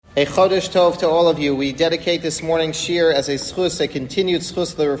A Chodesh Tov to all of you. We dedicate this morning's Shiur as a continued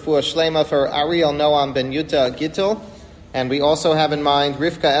schus l'refuah shlema for Ariel Noam ben Yuta Gittel. And we also have in mind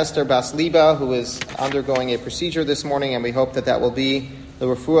Rivka Esther Bas Liba, who is undergoing a procedure this morning, and we hope that will be the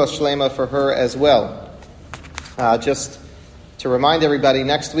refuah shlema for her as well. Just to remind everybody,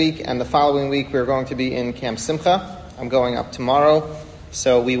 next week and the following week we're going to be in Camp Simcha. I'm going up tomorrow,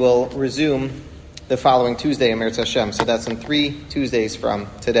 so we will resume the following Tuesday, Emir Hashem. So that's in 3 Tuesdays from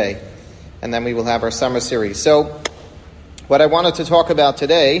today. And then we will have our summer series. So what I wanted to talk about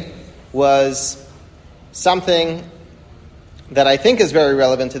today was something that I think is very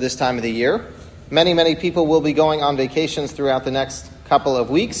relevant to this time of the year. Many people will be going on vacations throughout the next couple of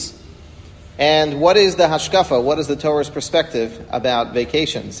weeks. And what is the hashkafa? What is the Torah's perspective about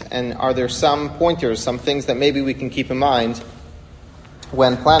vacations? And are there some pointers, some things that maybe we can keep in mind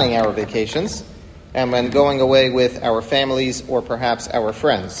when planning our vacations and when going away with our families or perhaps our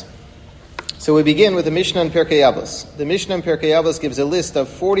friends? So we begin with the Mishnah in Pirkei Avos. The Mishnah in Pirkei Avos gives a list of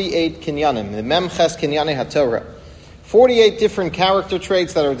 48 kinyanim, the memches kinyane haTorah. 48 different character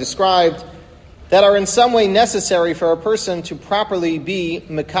traits that are described that are in some way necessary for a person to properly be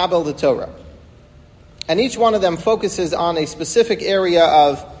mekabel the Torah. And each one of them focuses on a specific area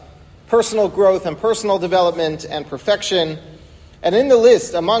of personal growth and personal development and perfection. And in the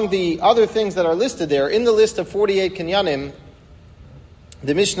list, among the other things that are listed there, in the list of 48 kinyanim,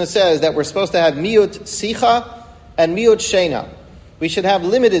 the Mishnah says that we're supposed to have miut sicha and miut shena. We should have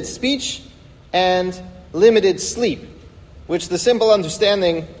limited speech and limited sleep, which the simple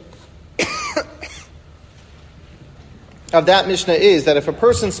understanding of that Mishnah is that if a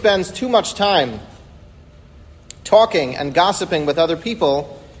person spends too much time talking and gossiping with other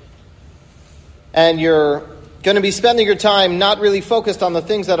people, and you're going to be spending your time not really focused on the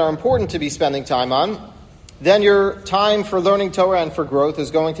things that are important to be spending time on, then your time for learning Torah and for growth is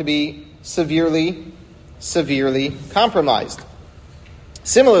going to be severely compromised.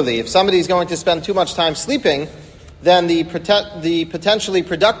 Similarly, if somebody's going to spend too much time sleeping, then the potentially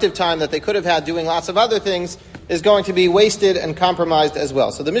productive time that they could have had doing lots of other things is going to be wasted and compromised as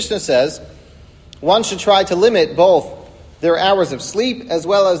well. So the Mishnah says one should try to limit both their hours of sleep as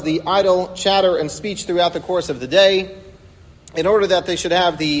well as the idle chatter and speech throughout the course of the day in order that they should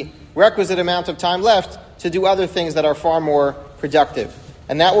have the requisite amount of time left to do other things that are far more productive.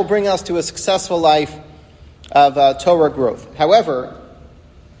 And that will bring us to a successful life of Torah growth. However,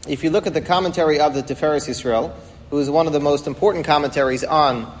 if you look at the commentary of the Tiferes Yisrael, who is one of the most important commentaries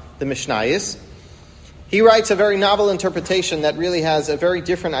on the Mishnayos, he writes a very novel interpretation that really has a very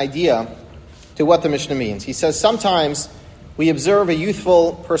different idea to what the Mishnah means. He says sometimes we observe a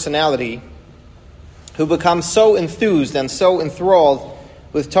youthful personality who becomes so enthused and so enthralled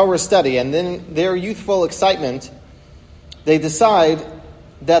with Torah study, and then their youthful excitement, they decide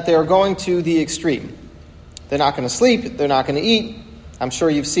that they're going to the extreme. They're not going to sleep, they're not going to eat. I'm sure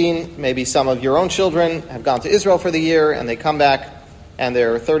you've seen, maybe some of your own children have gone to Israel for the year, and they come back, and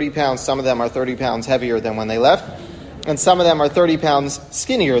they're 30 pounds, some of them are 30 pounds heavier than when they left, and some of them are 30 pounds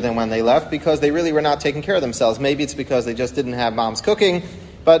skinnier than when they left because they really were not taking care of themselves. Maybe it's because they just didn't have mom's cooking,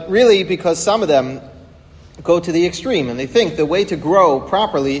 but really because some of them go to the extreme and they think the way to grow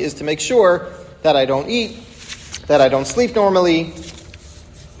properly is to make sure that I don't eat, that I don't sleep normally.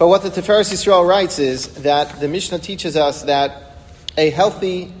 But what the Tiferes Yisrael writes is that the Mishnah teaches us that a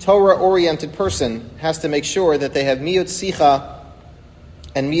healthy Torah-oriented person has to make sure that they have miut sicha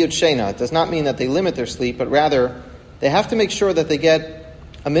and miut shena. It does not mean that they limit their sleep, but rather they have to make sure that they get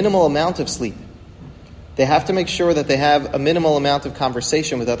a minimal amount of sleep. They have to make sure that they have a minimal amount of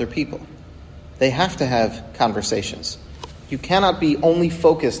conversation with other people. They have to have conversations. You cannot be only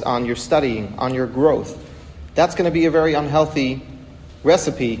focused on your studying, on your growth. That's going to be a very unhealthy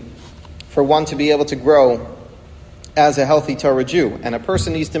recipe for one to be able to grow as a healthy Torah Jew. And a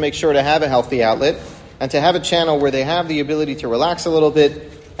person needs to make sure to have a healthy outlet and to have a channel where they have the ability to relax a little bit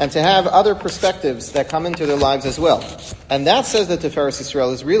and to have other perspectives that come into their lives as well. And that, says the Tiferes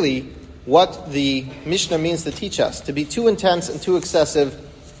Yisrael, is really what the Mishnah means to teach us. To be too intense and too excessive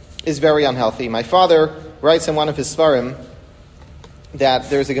is very unhealthy. My father writes in one of his Svarim that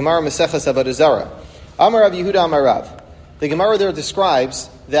there's a Gemara Maseches Avodah Zarah. Amar Rav Yehuda Amar Rav. The Gemara there describes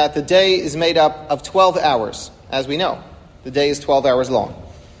that the day is made up of 12 hours. As we know, the day is 12 hours long.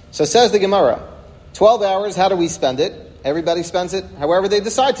 So says the Gemara, 12 hours, how do we spend it? Everybody spends it however they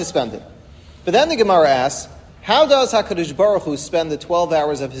decide to spend it. But then the Gemara asks, how does HaKadosh Baruch Hu spend the 12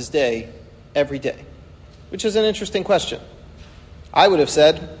 hours of his day every day? Which is an interesting question. I would have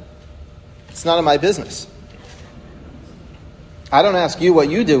said, it's none of my business. I don't ask you what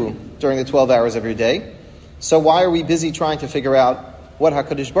you do during the 12 hours of your day. So why are we busy trying to figure out what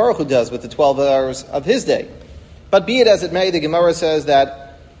HaKadosh Baruch Hu does with the 12 hours of his day. But be it as it may, the Gemara says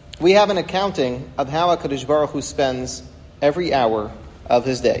that we have an accounting of how HaKadosh Baruch Hu spends every hour of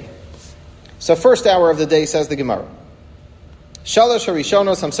his day. So first hour of the day, says the Gemara. Shalosh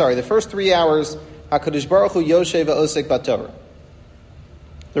harishonos, the first 3 hours, HaKadosh Baruch Hu Yoshev Osek BaTorah.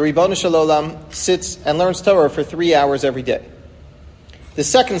 The Ribono Shel Olam sits and learns Torah for 3 hours every day. The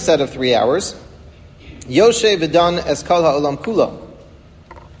second set of 3 hours, Yoshev V'dan Es Kol HaOlam Kulo.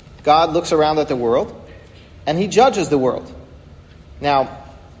 God looks around at the world, and he judges the world. Now,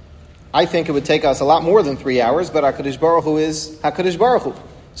 I think it would take us a lot more than 3 hours, but HaKadosh Baruch Hu is HaKadosh Baruch Hu.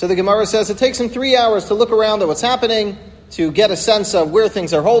 So the Gemara says it takes him 3 hours to look around at what's happening, to get a sense of where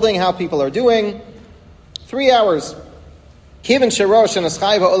things are holding, how people are doing. 3 hours. Kivin Sherosh and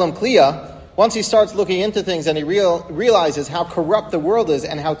Eschai V'olam Kliya, once he starts looking into things and he realizes how corrupt the world is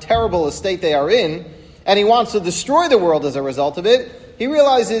and how terrible a state they are in, and he wants to destroy the world as a result of it, he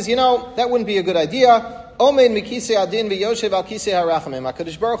realizes, that wouldn't be a good idea. Omeid Mikisei Adin V'Yoshev Al Kisei HaRachamim.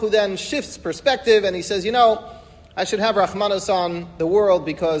 HaKadosh Baruch Hu then shifts perspective and he says, I should have Rachmanos on the world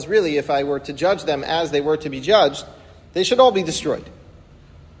because really if I were to judge them as they were to be judged, they should all be destroyed.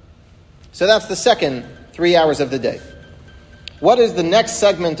 So that's the second 3 hours of the day. What is the next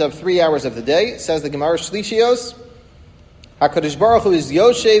segment of 3 hours of the day? Says the Gemara Shlishios. HaKadosh Baruch Hu is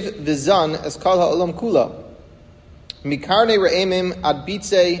Yoshev V'zan Es Kol HaOlam Kula. Mikarne Re'emim Ad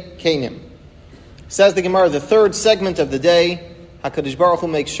Bitzei Kenim. Says the Gemara, the third segment of the day, HaKadosh Baruch Hu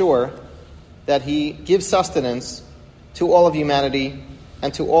makes sure that he gives sustenance to all of humanity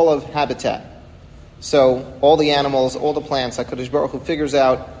and to all of habitat. So all the animals, all the plants, HaKadosh Baruch Hu figures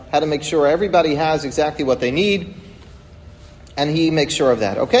out how to make sure everybody has exactly what they need, and he makes sure of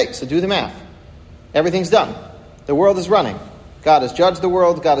that. Okay, so do the math. Everything's done. The world is running. God has judged the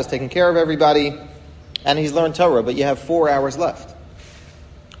world, God has taken care of everybody, and he's learned Torah, but you have 4 hours left.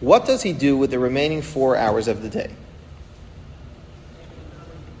 What does he do with the remaining 4 hours of the day?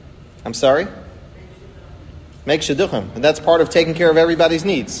 I'm sorry? Make shidduchim. And that's part of taking care of everybody's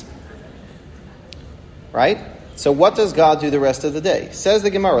needs. Right? So what does God do the rest of the day? Says the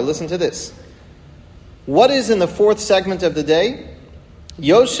Gemara, listen to this. What is in the fourth segment of the day?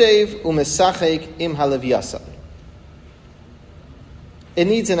 Yoshev umesachek im halevyasa. It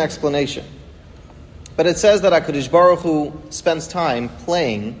needs an explanation. But it says that HaKadosh Baruch Hu spends time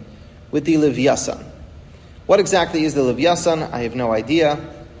playing with the Levyasan. What exactly is the Levyasan? I have no idea.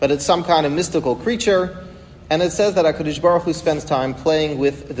 But it's some kind of mystical creature. And it says that HaKadosh Baruch Hu spends time playing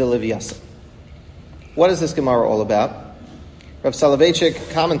with the Levyasan. What is this Gemara all about? Rav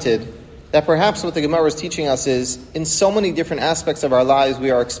Soloveitchik commented that perhaps what the Gemara is teaching us is, in so many different aspects of our lives,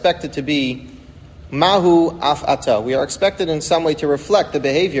 we are expected to be Mahu Af Ata. We are expected in some way to reflect the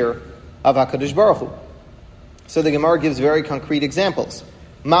behavior of HaKadosh Baruch Hu. So the Gemara gives very concrete examples.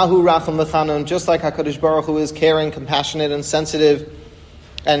 Mahu Racham Lechanun, just like HaKadosh Baruch Hu is caring, compassionate, and sensitive,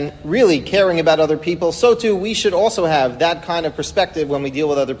 and really caring about other people, so too we should also have that kind of perspective when we deal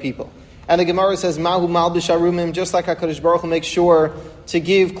with other people. And the Gemara says, Mahu Malbish Arumim, just like HaKadosh Baruch Hu makes sure to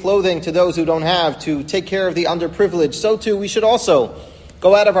give clothing to those who don't have, to take care of the underprivileged, so too we should also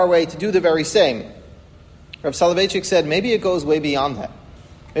go out of our way to do the very same. Rav Soloveitchik said, maybe it goes way beyond that.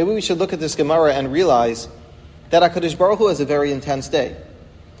 Maybe we should look at this Gemara and realize that HaKadosh Baruch Hu has a very intense day.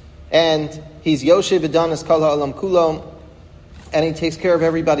 And he's Yoshev V'dan Es Kol HaOlam Kulo, and he takes care of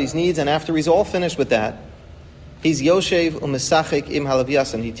everybody's needs, and after he's all finished with that, he's Yoshev Umesachik Im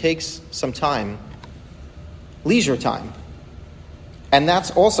Halavyasan. He takes some time, leisure time. And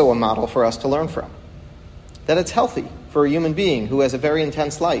that's also a model for us to learn from. That it's healthy for a human being who has a very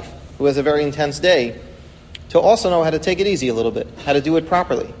intense life, who has a very intense day, to also know how to take it easy a little bit, how to do it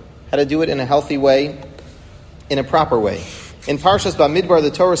properly, how to do it in a healthy way, in a proper way. In Parshas Bamidbar, the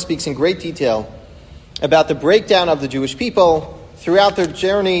Torah speaks in great detail about the breakdown of the Jewish people throughout their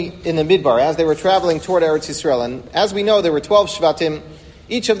journey in the Midbar, as they were traveling toward Eretz Yisrael. And as we know, there were 12 Shvatim.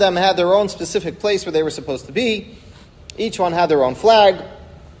 Each of them had their own specific place where they were supposed to be. Each one had their own flag.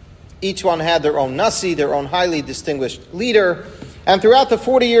 Each one had their own Nasi, their own highly distinguished leader. And throughout the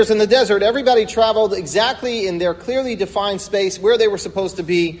 40 years in the desert, everybody traveled exactly in their clearly defined space where they were supposed to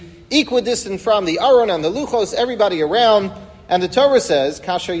be, equidistant from the Aron and the Luchos, everybody around. And the Torah says,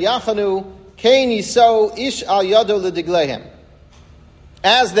 Kasher Yachanu Kein Yiso Ish Al Yado L'Diglehem.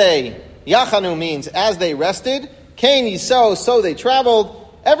 As they, Yachanu means as they rested, Kein Yiso, so they traveled.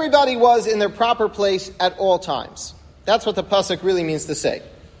 Everybody was in their proper place at all times. That's what the pasuk really means to say.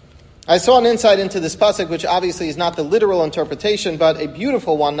 I saw an insight into this pasuk, which obviously is not the literal interpretation, but a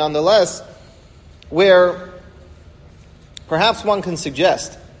beautiful one nonetheless, where perhaps one can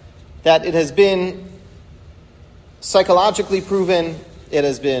suggest that it has been psychologically proven it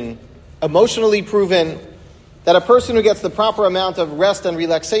has been emotionally proven that a person who gets the proper amount of rest and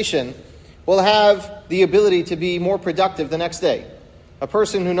relaxation will have the ability to be more productive the next day. A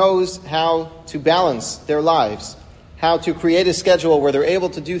person who knows how to balance their lives, how to create a schedule where they're able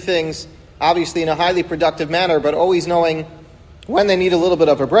to do things, obviously in a highly productive manner, but always knowing when they need a little bit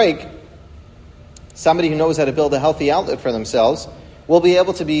of a break, somebody who knows how to build a healthy outlet for themselves will be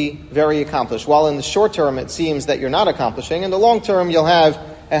able to be very accomplished. While in the short term it seems that you're not accomplishing, in the long term you'll have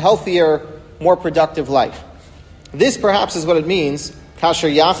a healthier, more productive life. This perhaps is what it means,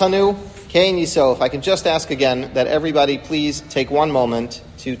 kasher yachanu kein yiso. If I can just ask again that everybody please take one moment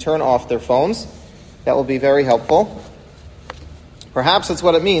to turn off their phones. That will be very helpful. Perhaps that's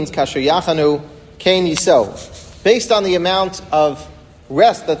what it means, kasher yachanu kein yiso. Based on the amount of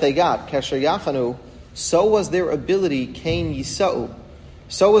rest that they got, kasher yachanu, so was their ability, kein yiso.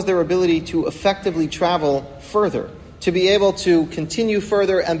 So was their ability to effectively travel further, to be able to continue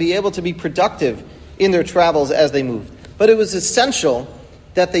further and be able to be productive in their travels as they moved. But it was essential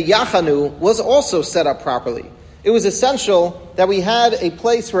that the yachanu was also set up properly. It was essential that we had a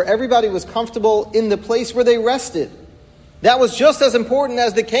place where everybody was comfortable in the place where they rested. That was just as important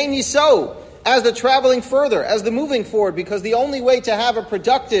as the kein yiso, as the traveling further, as the moving forward, because the only way to have a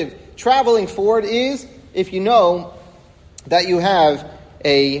productive traveling forward is if you know that you have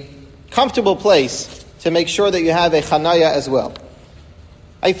a comfortable place to make sure that you have a chanaya as well.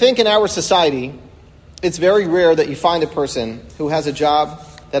 I think in our society, it's very rare that you find a person who has a job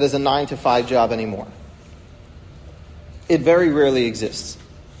that is a 9-to-5 job anymore. It very rarely exists.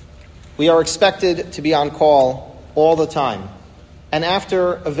 We are expected to be on call all the time. And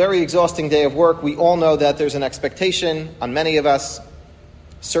after a very exhausting day of work, we all know that there's an expectation on many of us,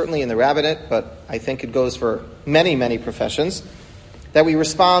 certainly in the rabbinate, but I think it goes for many, many professions, that we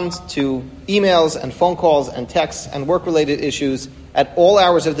respond to emails and phone calls and texts and work-related issues at all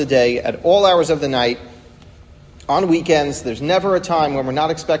hours of the day, at all hours of the night, on weekends. There's never a time when we're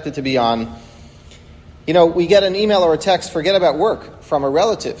not expected to be on. You know, we get an email or a text, forget about work, from a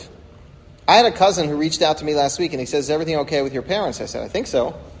relative. I had a cousin who reached out to me last week and he says, is everything okay with your parents? I said, I think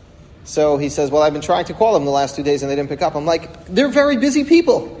so. So he says, well, I've been trying to call them the last 2 days and they didn't pick up. I'm like, they're very busy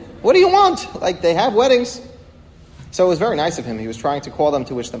people. What do you want? Like, they have weddings. So it was very nice of him. He was trying to call them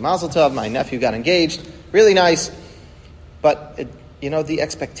to wish them mazel tov. My nephew got engaged. Really nice. But, the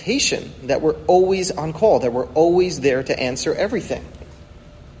expectation that we're always on call, that we're always there to answer everything.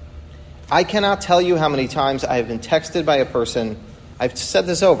 I cannot tell you how many times I have been texted by a person. I've said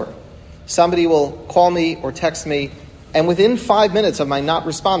this over. Somebody will call me or text me, and within 5 minutes of my not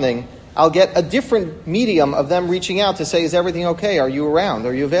responding, I'll get a different medium of them reaching out to say, is everything okay? Are you around?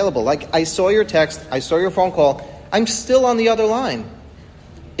 Are you available? Like, I saw your text, I saw your phone call, I'm still on the other line.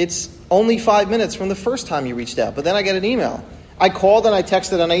 It's only 5 minutes from the first time you reached out, but then I get an email. I called and I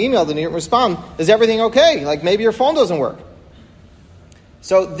texted and I emailed and you didn't respond. Is everything okay? Like, maybe your phone doesn't work.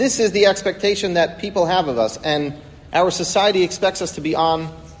 So this is the expectation that people have of us, and our society expects us to be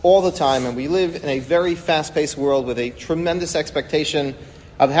on all the time, and we live in a very fast-paced world with a tremendous expectation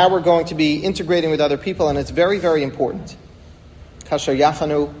of how we're going to be integrating with other people, and it's very, very important. Kasher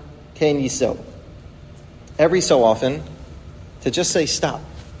yachanu kein yiso. Every so often, to just say, stop.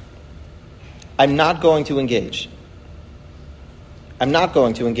 I'm not going to engage. I'm not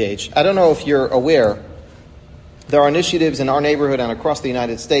going to engage. I don't know if you're aware, there are initiatives in our neighborhood and across the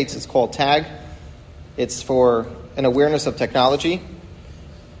United States. It's called TAG. It's for an awareness of technology.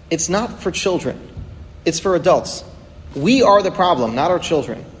 It's not for children. It's for adults. We are the problem, not our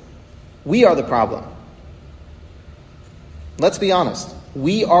children. We are the problem. Let's be honest.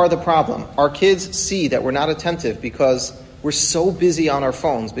 We are the problem. Our kids see that we're not attentive because we're so busy on our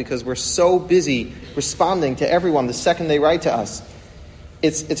phones, because we're so busy responding to everyone the second they write to us.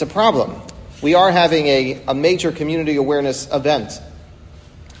 It's a problem. We are having a major community awareness event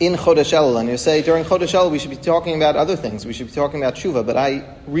in Chodesh Elul, and you say during Chodesh Elul we should be talking about other things. We should be talking about tshuva, but I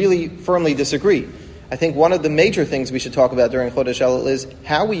really firmly disagree. I think one of the major things we should talk about during Chodesh Elul is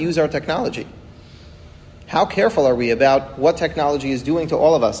how we use our technology. How careful are we about what technology is doing to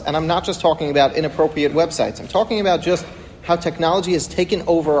all of us? And I'm not just talking about inappropriate websites. I'm talking about just how technology has taken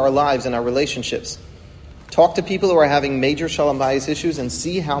over our lives and our relationships. Talk to people who are having major shalom bayis issues and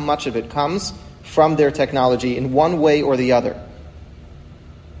see how much of it comes from their technology in one way or the other.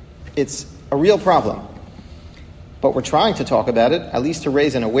 It's a real problem. But we're trying to talk about it, at least to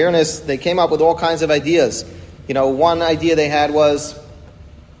raise an awareness. They came up with all kinds of ideas. One idea they had was,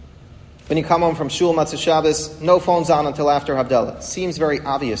 when you come home from Shul Matzah Shabbos, no phones on until after Havdalah. Seems very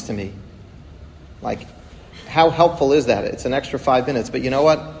obvious to me. Like, how helpful is that? It's an extra 5 minutes. But you know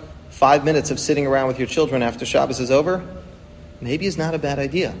what? 5 minutes of sitting around with your children after Shabbos is over, maybe is not a bad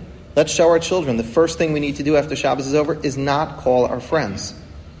idea. Let's show our children the first thing we need to do after Shabbos is over is not call our friends.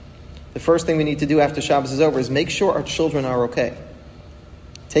 The first thing we need to do after Shabbos is over is make sure our children are okay.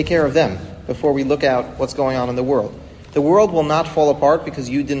 Take care of them before we look out what's going on in the world. The world will not fall apart because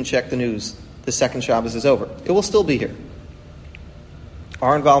you didn't check the news the second Shabbos is over. It will still be here.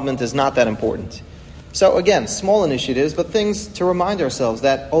 Our involvement is not that important. So again, small initiatives, but things to remind ourselves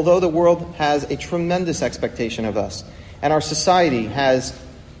that although the world has a tremendous expectation of us, and our society has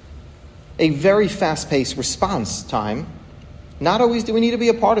a very fast-paced response time, not always do we need to be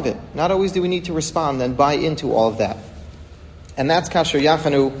a part of it. Not always do we need to respond and buy into all of that. And that's kasher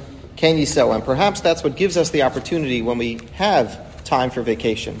yachanu ken yiso. And perhaps that's what gives us the opportunity when we have time for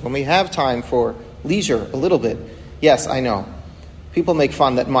vacation, when we have time for leisure a little bit. Yes, I know. People make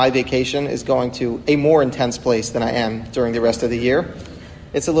fun that my vacation is going to a more intense place than I am during the rest of the year.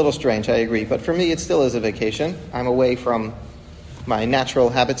 It's a little strange, I agree. But for me, it still is a vacation. I'm away from my natural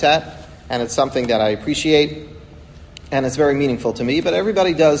habitat, and it's something that I appreciate, and it's very meaningful to me. But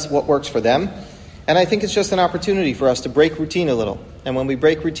everybody does what works for them. And I think it's just an opportunity for us to break routine a little. And when we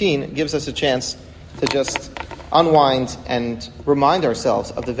break routine, it gives us a chance to just unwind and remind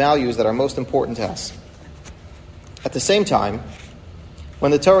ourselves of the values that are most important to us. At the same time,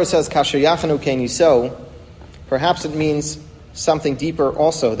 when the Torah says, kasher yachanu ken yiso, perhaps it means something deeper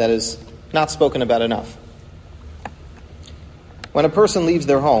also that is not spoken about enough. When a person leaves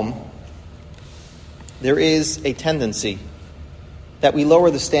their home, there is a tendency that we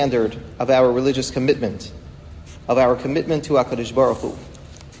lower the standard of our religious commitment, of our commitment to HaKadosh Baruch Hu,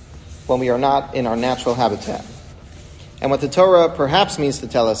 when we are not in our natural habitat. And what the Torah perhaps means to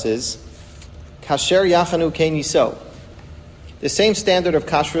tell us is, kasher yachanu ken yiso. The same standard of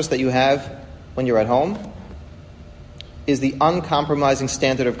kashrus that you have when you're at home is the uncompromising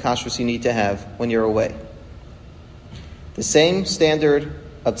standard of kashrus you need to have when you're away. The same standard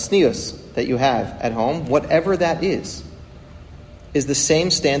of tznius that you have at home, whatever that is the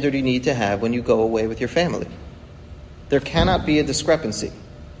same standard you need to have when you go away with your family. There cannot be a discrepancy.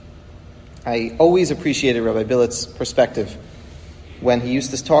 I always appreciated Rabbi Billett's perspective when he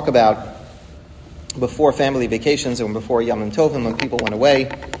used to talk about before family vacations and before Yom Tovim, when people went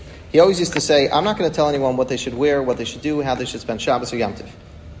away. He always used to say, I'm not going to tell anyone what they should wear, what they should do, how they should spend Shabbos or Yom Tov.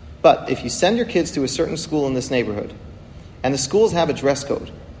 But if you send your kids to a certain school in this neighborhood, and the schools have a dress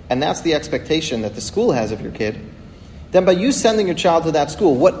code, and that's the expectation that the school has of your kid, then by you sending your child to that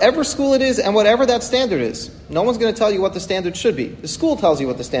school, whatever school it is and whatever that standard is, no one's going to tell you what the standard should be. The school tells you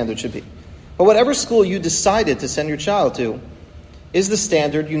what the standard should be. But whatever school you decided to send your child to is the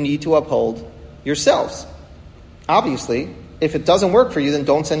standard you need to uphold yourselves. Obviously, if it doesn't work for you, then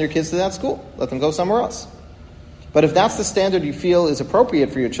don't send your kids to that school. Let them go somewhere else. But if that's the standard you feel is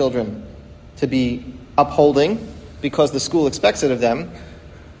appropriate for your children to be upholding because the school expects it of them,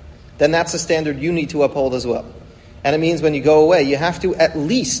 then that's the standard you need to uphold as well. And it means when you go away, you have to at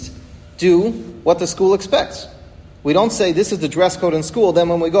least do what the school expects. We don't say this is the dress code in school, then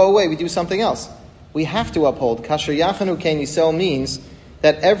when we go away, we do something else. We have to uphold. Kasher yachanu ken yiso means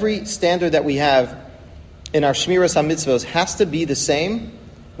that every standard that we have in our Shmiras HaMitzvos has to be the same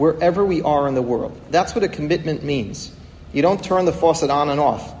wherever we are in the world. That's what a commitment means. You don't turn the faucet on and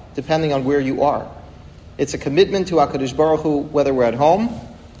off, depending on where you are. It's a commitment to HaKadosh Baruch Hu, whether we're at home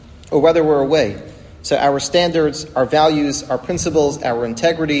or whether we're away. So our standards, our values, our principles, our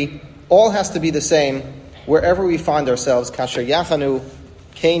integrity, all has to be the same wherever we find ourselves. Kasher yachanu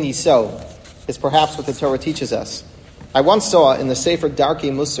ken yiso is perhaps what the Torah teaches us. I once saw in the Sefer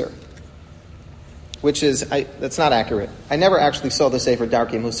Darkei Musar, that's not accurate. I never actually saw the Sefer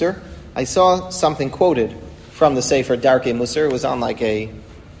Darkei Musar. I saw something quoted from the Sefer Darkei Musar. It was on like a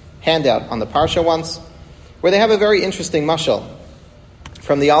handout on the Parsha once, where they have a very interesting mashal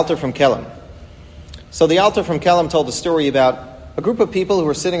from the altar from Kelm. So the altar from Kelm told a story about a group of people who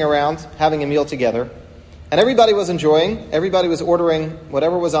were sitting around having a meal together, and everybody was enjoying, everybody was ordering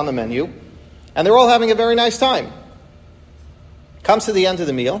whatever was on the menu, and they're all having a very nice time. Comes to the end of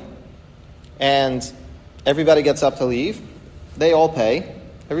the meal, and everybody gets up to leave. They all pay.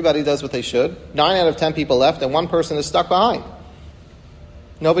 Everybody does what they should. 9 out of 10 people left, and one person is stuck behind.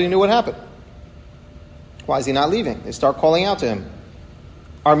 Nobody knew what happened. Why is he not leaving? They start calling out to him.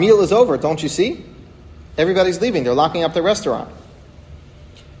 Our meal is over, don't you see? Everybody's leaving. They're locking up the restaurant.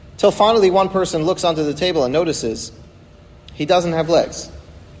 Till finally one person looks under the table and notices he doesn't have legs.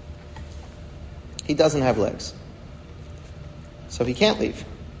 He doesn't have legs. So he can't leave.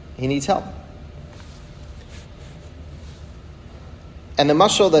 He needs help. And the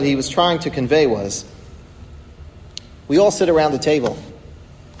mashal that he was trying to convey was, we all sit around the table.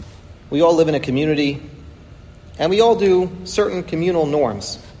 We all live in a community. And we all do certain communal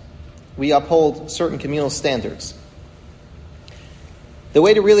norms. We uphold certain communal standards. The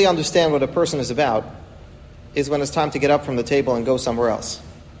way to really understand what a person is about is when it's time to get up from the table and go somewhere else.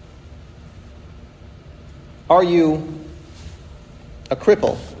 Are you a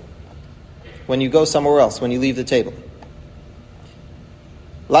cripple when you go somewhere else, when you leave the table?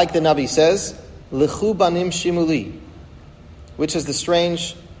 Like the Navi says, L'chu banim shimuli, which is the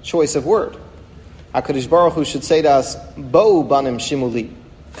strange choice of word. HaKadosh Baruch Hu should say to us, Bo'u banim shimuli,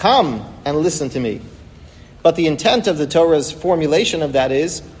 come and listen to me. But the intent of the Torah's formulation of that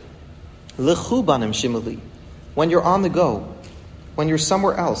is, L'chu banim shimuli, when you're on the go, when you're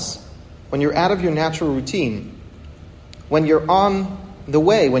somewhere else, when you're out of your natural routine, when you're on the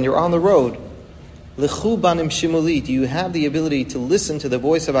way, when you're on the road, L'chu banim shimuli, do you have the ability to listen to the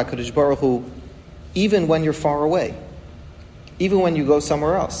voice of HaKadosh Baruch Hu even when you're far away, even when you go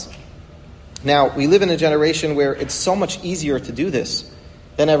somewhere else? Now, we live in a generation where it's so much easier to do this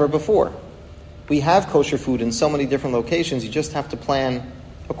than ever before. We have kosher food in so many different locations, you just have to plan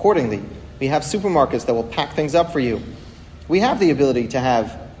accordingly. We have supermarkets that will pack things up for you. We have the ability to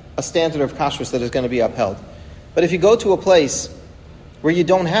have a standard of kashrus that is going to be upheld. But if you go to a place where you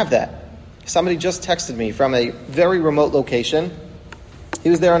don't have that, somebody just texted me from a very remote location. He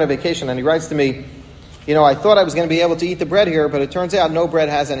was there on a vacation and he writes to me, I thought I was going to be able to eat the bread here, but it turns out no bread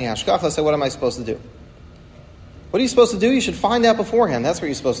has any hashgacha, so what am I supposed to do? What are you supposed to do? You should find out beforehand. That's what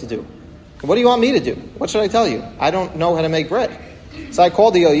you're supposed to do. What do you want me to do? What should I tell you? I don't know how to make bread. So I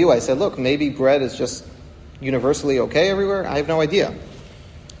called the OU. I said, look, maybe bread is just universally okay everywhere. I have no idea.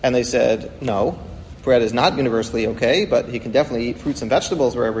 And they said, no, bread is not universally okay, but he can definitely eat fruits and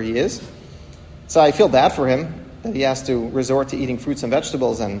vegetables wherever he is. So I feel bad for him that he has to resort to eating fruits and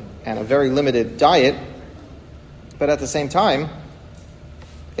vegetables and a very limited diet. But at the same time, you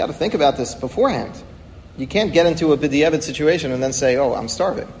got to think about this beforehand. You can't get into a b'diavad situation and then say, oh, I'm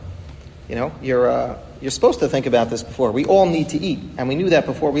starving. You're supposed to think about this before. We all need to eat, and we knew that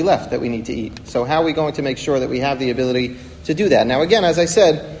before we left that we need to eat. So how are we going to make sure that we have the ability to do that? Now again, as I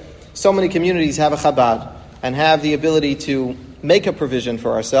said, so many communities have a Chabad and have the ability to make a provision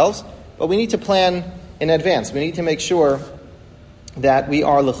for ourselves, but we need to plan in advance. We need to make sure that we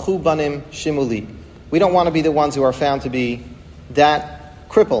are l'chu banim shimuli. We don't want to be the ones who are found to be that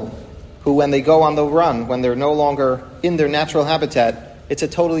cripple who, when they go on the run, when they're no longer in their natural habitat, it's a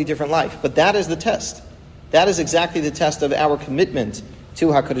totally different life. But that is the test. That is exactly the test of our commitment to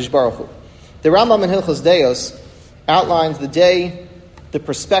HaKadosh Baruch Hu. The Rambam in Hilchos Deos outlines the day, the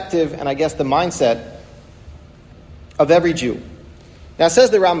perspective, and I guess the mindset of every Jew. Now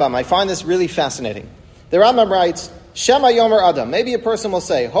says the Rambam, I find this really fascinating. The Rambam writes, Shema Yomer Adam. Maybe a person will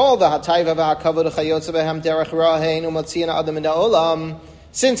say,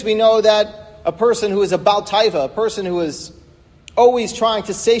 since we know that a person who is a Baal Taiva, a person who is always trying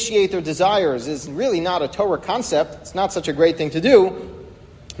to satiate their desires, is really not a Torah concept. It's not such a great thing to do.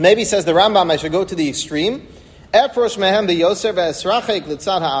 Maybe, says the Rambam, I should go to the extreme.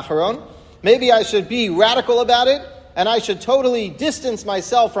 Maybe I should be radical about it, and I should totally distance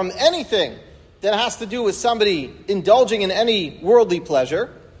myself from anything that has to do with somebody indulging in any worldly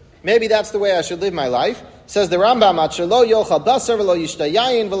pleasure. Maybe that's the way I should live my life. Says the Rambam,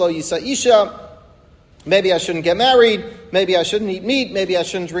 maybe I shouldn't get married, maybe I shouldn't eat meat, maybe I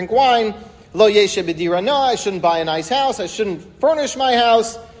shouldn't drink wine, I shouldn't buy a nice house, I shouldn't furnish my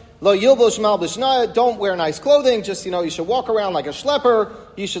house, don't wear nice clothing, just, you should walk around like a schlepper,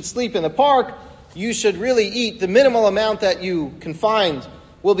 you should sleep in the park, you should really eat the minimal amount that you can find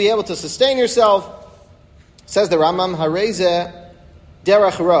will be able to sustain yourself. Says the Rambam, Hareze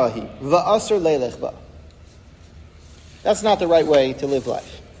derech rahi va'asr leilech ba. That's not the right way to live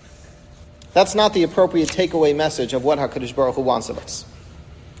life. That's not the appropriate takeaway message of what HaKadosh Baruch Hu wants of us.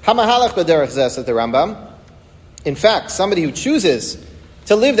 Hamahalach b'derech zeh, says the Rambam. In fact, somebody who chooses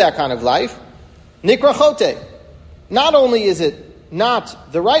to live that kind of life, nikra chote. Not only is it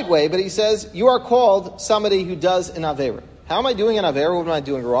not the right way, but he says you are called somebody who does an avera. How am I doing an avera? What am I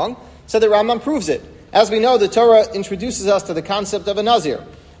doing wrong? So the Rambam proves it. As we know, the Torah introduces us to the concept of a Nazir.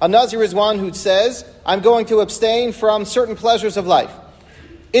 A Nazir is one who says, I'm going to abstain from certain pleasures of life.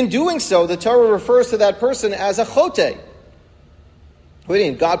 In doing so, the Torah refers to that person as a chote. What do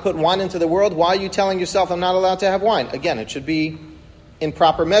you mean? God put wine into the world. Why are you telling yourself I'm not allowed to have wine? Again, it should be in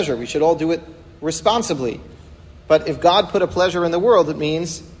proper measure. We should all do it responsibly. But if God put a pleasure in the world, it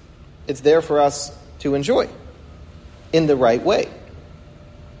means it's there for us to enjoy in the right way.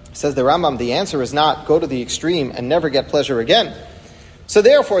 Says the Rambam, the answer is not go to the extreme and never get pleasure again. So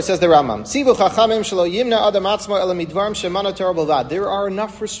therefore, says the Rambam, Tzivu chachamim shelo yimna adam atzmo ela midvarim shemana Torah b'lvad. There are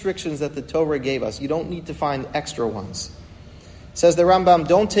enough restrictions that the Torah gave us. You don't need to find extra ones. Says the Rambam,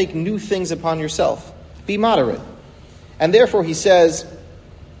 don't take new things upon yourself. Be moderate. And therefore he says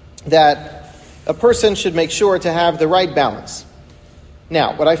that a person should make sure to have the right balance.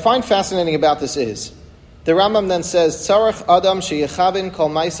 Now, what I find fascinating about this is, the Rambam then says, Tzarech Adam sheyechavin kol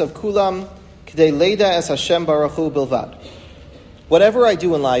ma'asav kulam k'dei leida es Hashem baruch hu bilvad. Whatever I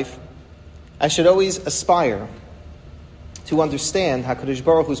do in life, I should always aspire to understand HaKadosh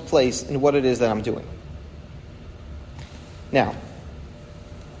Baruch Hu's place in what it is that I'm doing. Now,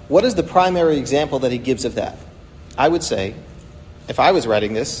 what is the primary example that he gives of that? I would say, if I was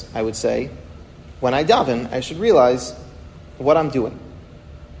writing this, I would say, when I daven, I should realize what I'm doing.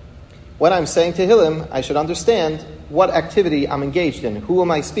 When I'm saying Tehillim, I should understand what activity I'm engaged in. Who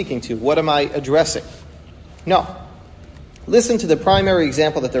am I speaking to? What am I addressing? No. Listen to the primary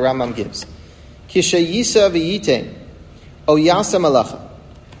example that the Rambam gives. Kishayisa v'yitain, o yasa malacha.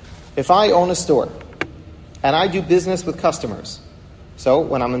 If I own a store, and I do business with customers, so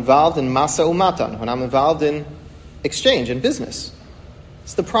when I'm involved in masa umatan, when I'm involved in exchange and business,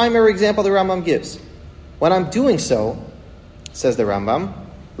 it's the primary example the Rambam gives. When I'm doing so, says the Rambam,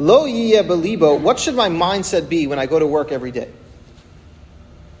 lo yiyeh belibo, what should my mindset be when I go to work every day?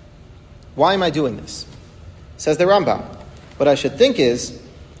 Why am I doing this? Says the Rambam, what I should think is,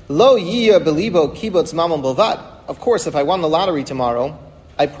 lo yiyeh belibo kibutz mamon bilvad. Of course, if I won the lottery tomorrow,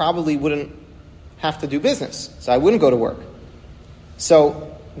 I probably wouldn't have to do business, so I wouldn't go to work.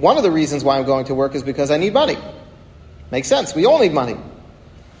 So one of the reasons why I'm going to work is because I need money. Makes sense. We all need money.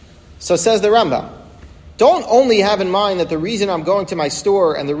 So says the Rambam, don't only have in mind that the reason I'm going to my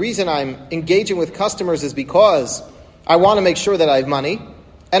store and the reason I'm engaging with customers is because I want to make sure that I have money,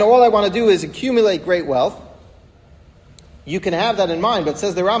 and all I want to do is accumulate great wealth. You can have that in mind, but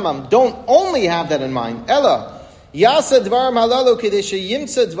says the Rambam, don't only have that in mind. Ella, yasa dvarim halalu k'dei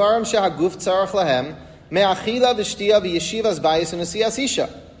sheyimtza dvarim shehaguf tzarach lahem me'achila v'shtiya v'yeshivas bayis u'nesiyas isha.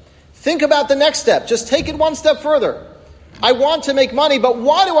 Think about the next step. Just take it one step further. I want to make money, but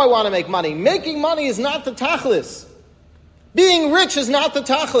why do I want to make money? Making money is not the tachlis. Being rich is not the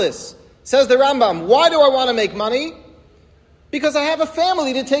tachlis. Says the Rambam, why do I want to make money? Because I have a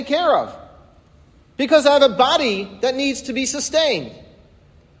family to take care of. Because I have a body that needs to be sustained.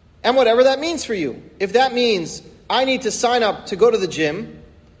 And whatever that means for you. If that means I need to sign up to go to the gym,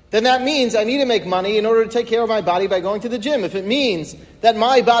 then that means I need to make money in order to take care of my body by going to the gym. If it means that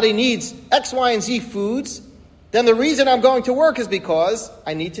my body needs X, Y, and Z foods, then the reason I'm going to work is because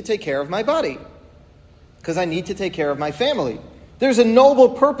I need to take care of my body. Because I need to take care of my family. There's a noble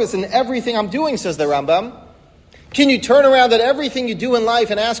purpose in everything I'm doing, says the Rambam. Can you turn around at everything you do in life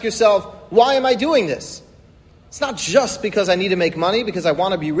and ask yourself, why am I doing this? It's not just because I need to make money, because I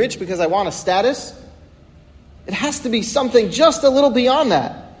want to be rich, because I want a status. It has to be something just a little beyond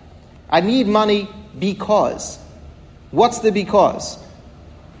that. I need money because. What's the because?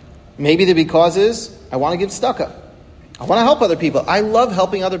 Maybe the because is, I want to give tzedakah. I want to help other people. I love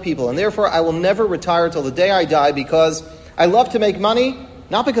helping other people, and therefore I will never retire till the day I die because I love to make money,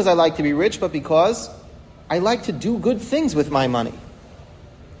 not because I like to be rich, but because I like to do good things with my money.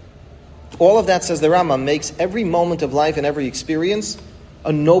 All of that, says the Rambam, makes every moment of life and every experience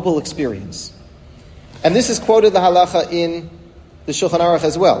a noble experience. And this is quoted the halacha in the Shulchan Aruch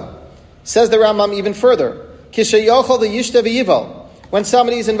as well. Says the Rambam even further, Kishayochel v'yishta v'yival. When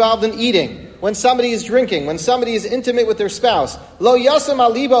somebody is involved in eating, when somebody is drinking, when somebody is intimate with their spouse, lo yasam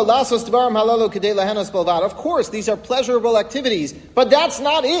alibo lasos dvarim halalu kedei lahenos balvad. Of course, these are pleasurable activities, but that's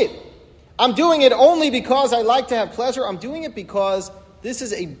not it. I'm doing it only because I like to have pleasure. I'm doing it because this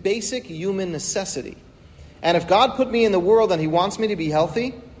is a basic human necessity. And if God put me in the world and He wants me to be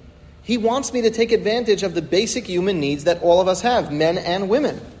healthy, He wants me to take advantage of the basic human needs that all of us have, men and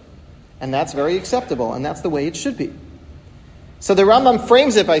women. And that's very acceptable, and that's the way it should be. So the Rambam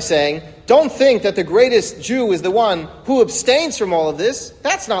frames it by saying, don't think that the greatest Jew is the one who abstains from all of this.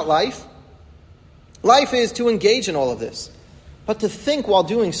 That's not life. Life is to engage in all of this. But to think while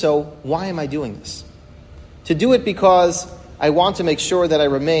doing so, why am I doing this? To do it because I want to make sure that I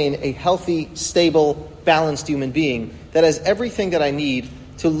remain a healthy, stable, balanced human being that has everything that I need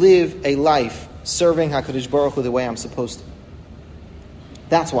to live a life serving HaKadosh Baruch Hu the way I'm supposed to.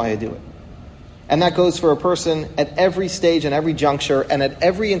 That's why I do it. And that goes for a person at every stage and every juncture and at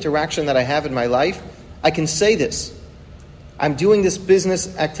every interaction that I have in my life. I can say this. I'm doing this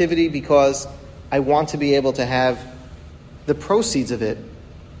business activity because I want to be able to have the proceeds of it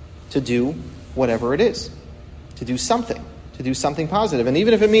to do whatever it is. To do something positive. And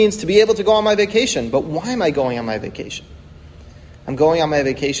even if it means to be able to go on my vacation. But why am I going on my vacation? I'm going on my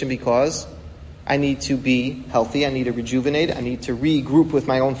vacation because I need to be healthy. I need to rejuvenate. I need to regroup with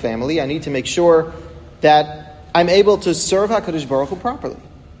my own family. I need to make sure that I'm able to serve HaKadosh Baruch Hu properly.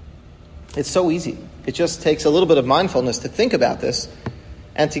 It's so easy. It just takes a little bit of mindfulness to think about this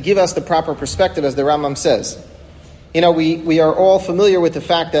and to give us the proper perspective, as the Rambam says. We are all familiar with the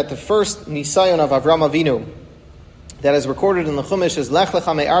fact that the first Nisayon of Avram Avinu that is recorded in the Chumash is Lech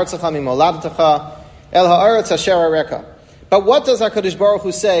lecha me'artzecha mimoladatecha el ha'aretz asher areka. But what does HaKadosh Baruch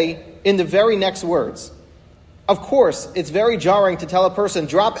Hu say in the very next words? Of course, it's very jarring to tell a person,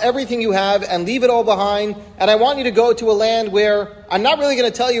 drop everything you have and leave it all behind, and I want you to go to a land where I'm not really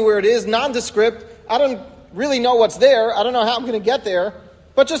going to tell you where it is, nondescript, I don't really know what's there, I don't know how I'm going to get there,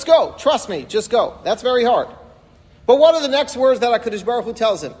 but just go, trust me, just go. That's very hard. But what are the next words that HaKadosh Baruch Hu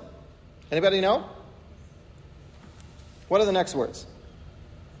tells him? Anybody know? What are the next words?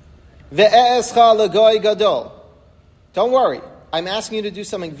 Ve'escha l'goy gadol. Don't worry, I'm asking you to do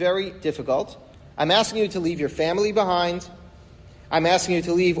something very difficult. I'm asking you to leave your family behind. I'm asking you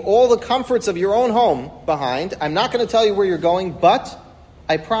to leave all the comforts of your own home behind. I'm not going to tell you where you're going, but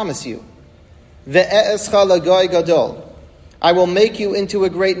I promise you, Ve'escha l'goy gadol. I will make you into a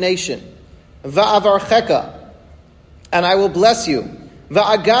great nation. Va'avarcheka. And I will bless you.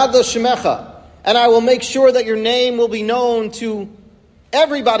 Va'agad l'shemecha. And I will make sure that your name will be known to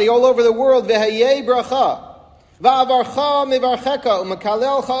everybody all over the world. Ve'hayei bracha. Va'avarcha mivarcheka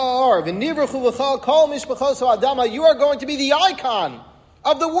u'makalel cha'ar v'nivrachu v'cha kol mishpachos ha'adama. You are going to be the icon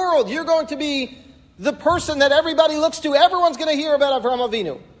of the world. You're going to be the person that everybody looks to. Everyone's going to hear about Avraham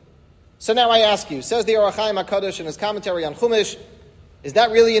Avinu. So now I ask you, says the Orach Chaim HaKadosh in his commentary on Chumash, is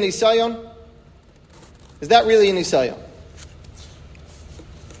that really an Isayon? Is that really an Isayon?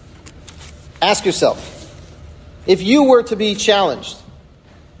 Ask yourself, if you were to be challenged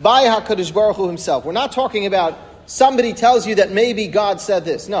by HaKadosh Baruch Hu himself, we're not talking about somebody tells you that maybe God said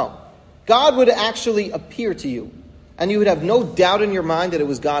this. No. God would actually appear to you, and you would have no doubt in your mind that it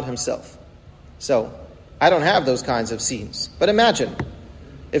was God himself. So, I don't have those kinds of scenes. But imagine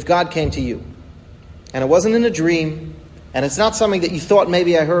if God came to you, and it wasn't in a dream, and it's not something that you thought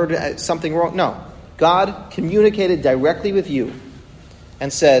maybe I heard something wrong. No. God communicated directly with you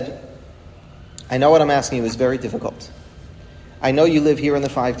and said, I know what I'm asking you is very difficult. I know you live here in the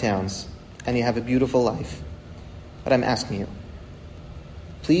 5 towns, and you have a beautiful life. But I'm asking you,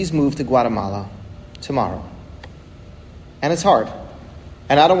 please move to Guatemala tomorrow. And it's hard.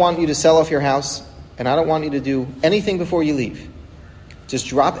 And I don't want you to sell off your house, and I don't want you to do anything before you leave. Just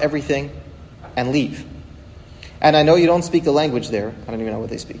drop everything and leave. And I know you don't speak the language there. I don't even know what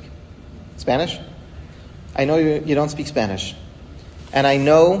they speak. Spanish? I know you don't speak Spanish. And I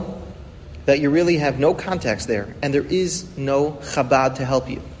know that you really have no contacts there, and there is no Chabad to help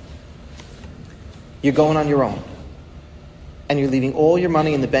you. You're going on your own. And you're leaving all your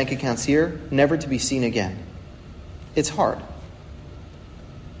money in the bank accounts here, never to be seen again. It's hard.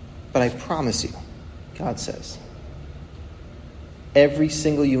 But I promise you, God says, every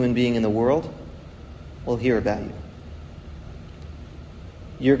single human being in the world will hear about you.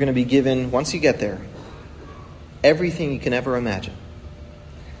 You're going to be given, once you get there, everything you can ever imagine.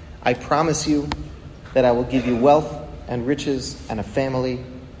 I promise you that I will give you wealth and riches and a family,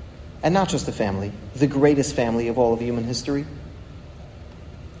 and not just a family, the greatest family of all of human history.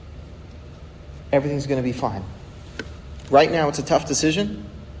 Everything's going to be fine. Right now it's a tough decision,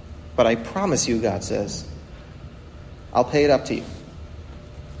 but I promise you, God says, I'll pay it up to you.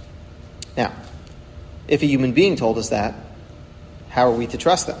 Now, if a human being told us that, how are we to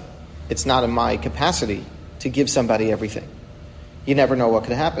trust them? It's not in my capacity to give somebody everything. You never know what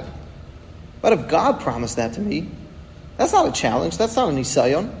could happen. But if God promised that to me, that's not a challenge. That's not a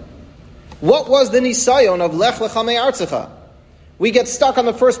nisayon. What was the nisayon of Lech lecha me'artzecha? We get stuck on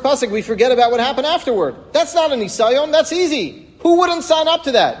the first pasuk. We forget about what happened afterward. That's not a nisayon. That's easy. Who wouldn't sign up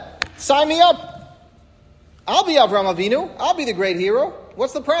to that? Sign me up. I'll be Avraham Avinu. I'll be the great hero.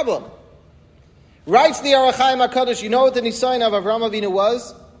 What's the problem? Writes the Orach Chaim HaKadosh, you know what the nisayon of Avraham Avinu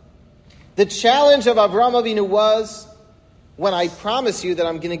was? The challenge of Avraham Avinu was, when I promise you that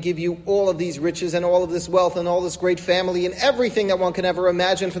I'm going to give you all of these riches and all of this wealth and all this great family and everything that one can ever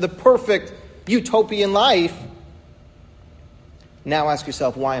imagine for the perfect utopian life, now ask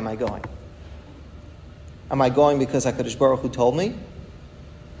yourself, why am I going? Am I going because HaKadosh Baruch Hu told me?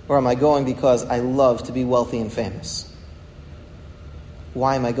 Or am I going because I love to be wealthy and famous?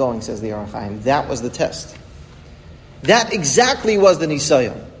 Why am I going, says the Orach Chaim. That was the test. That exactly was the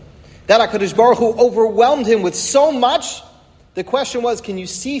nisayon. That HaKadosh Baruch Hu overwhelmed him with so much. The question was, can you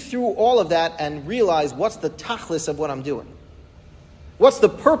see through all of that and realize what's the tachlis of what I'm doing? What's the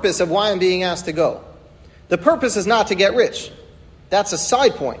purpose of why I'm being asked to go? The purpose is not to get rich. That's a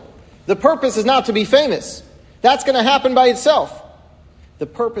side point. The purpose is not to be famous. That's going to happen by itself. The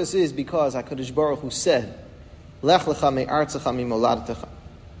purpose is because HaKadosh Baruch Hu said, Lech lecha me'artzecha mimoladatecha.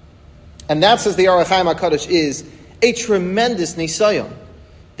 And that, says the Orach Chaim HaKadosh, is a tremendous nisayon.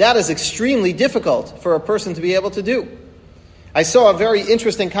 That is extremely difficult for a person to be able to do. I saw a very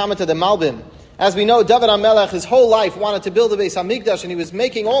interesting comment of the Malbim. As we know, David HaMelech, his whole life, wanted to build a Beis HaMikdash, and he was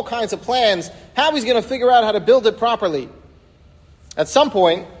making all kinds of plans, how he's going to figure out how to build it properly. At some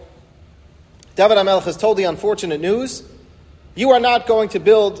point, David HaMelech is told the unfortunate news, you are not going to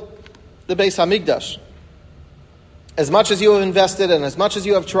build the Beis HaMikdash. As much as you have invested and as much as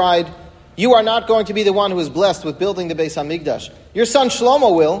you have tried, you are not going to be the one who is blessed with building the Beis HaMikdash. Your son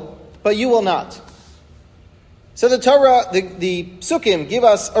Shlomo will, but you will not. So the Torah, the Psukim, give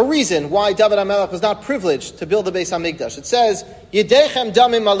us a reason why David HaMelech was not privileged to build the Beis HaMikdash. It says, Yedechem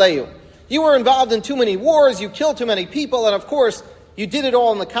damim aleyu. You were involved in too many wars, you killed too many people, and of course, you did it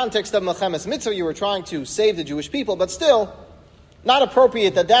all in the context of Melchemes Mitzvah. You were trying to save the Jewish people, but still, not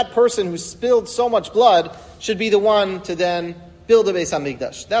appropriate that that person who spilled so much blood should be the one to then build a Beis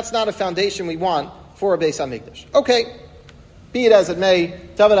HaMikdash. That's not a foundation we want for a Beis HaMikdash. Okay, be it as it may,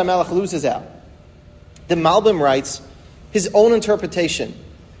 David HaMelech loses out. The Malbim writes his own interpretation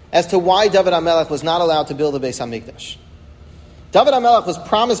as to why David HaMelech was not allowed to build a Beis HaMikdash. David HaMelech was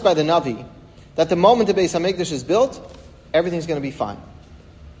promised by the Navi that the moment the Beis HaMikdash is built, everything's going to be fine.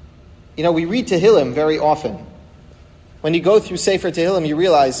 You know, we read Tehillim very often. When you go through Sefer Tehillim, you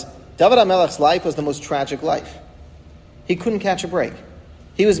realize David HaMelech's life was the most tragic life. He couldn't catch a break.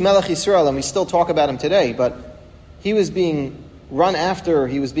 He was Melech Yisrael, and we still talk about him today, but he was being run after,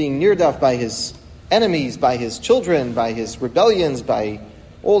 he was being nirdaf by his enemies, by his children, by his rebellions, by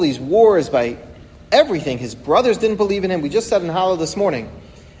all these wars, by everything. His brothers didn't believe in him. We just said in Hallel this morning,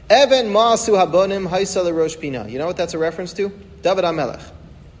 Even ma'asu habonim haisa lerosh pina. You know what that's a reference to? David HaMelech.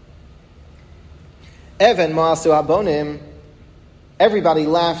 Even ma'asu habonim, everybody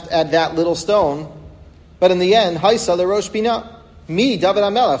laughed at that little stone, but in the end, haisa lerosh pina. Me, David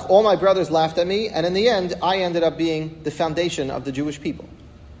HaMelech, all my brothers laughed at me, and in the end, I ended up being the foundation of the Jewish people.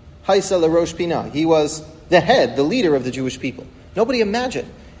 Haisa lerosh pina. He was the head, the leader of the Jewish people. Nobody imagined.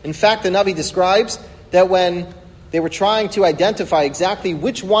 In fact, the Navi describes that when they were trying to identify exactly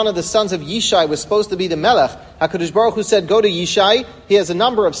which one of the sons of Yishai was supposed to be the Melech, HaKadosh Baruch Hu said, go to Yishai. He has a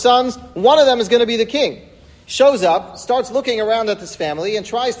number of sons. One of them is going to be the king. Shows up, starts looking around at this family, and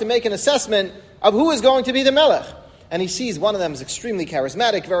tries to make an assessment of who is going to be the Melech. And he sees one of them is extremely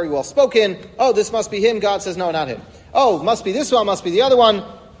charismatic, very well spoken. Oh, this must be him. God says, no, not him. Oh, must be this one, must be the other one.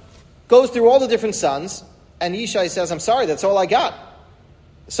 Goes through all the different sons, and Yishai says, I'm sorry, that's all I got.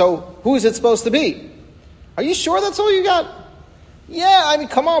 So, who is it supposed to be? Are you sure that's all you got? Yeah, I mean,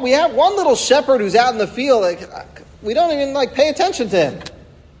 come on, we have one little shepherd who's out in the field, we don't even, pay attention to him.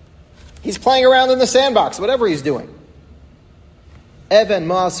 He's playing around in the sandbox, whatever he's doing. Even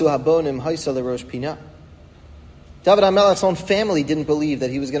ma'asu habonim haisa lerosh pina. David HaMelech's own family didn't believe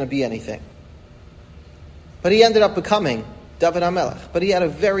that he was going to be anything. But he ended up becoming David HaMelech. But he had a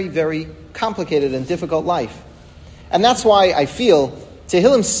very, very complicated and difficult life. And that's why I feel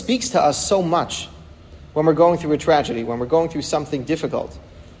Tehillim speaks to us so much when we're going through a tragedy, when we're going through something difficult.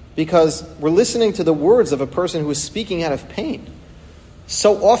 Because we're listening to the words of a person who is speaking out of pain.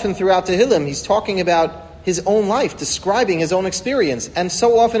 So often throughout Tehillim, he's talking about his own life, describing his own experience. And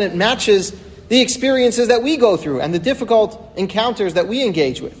so often it matches the experiences that we go through and the difficult encounters that we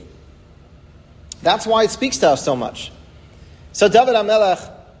engage with. That's why it speaks to us so much. So David HaMelech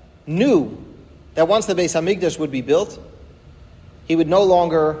knew that once the Beis HaMikdash would be built, he would no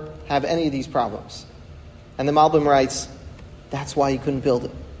longer have any of these problems. And the Malbim writes, that's why he couldn't build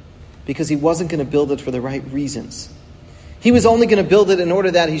it. Because he wasn't going to build it for the right reasons. He was only going to build it in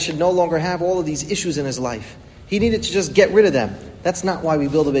order that he should no longer have all of these issues in his life. He needed to just get rid of them. That's not why we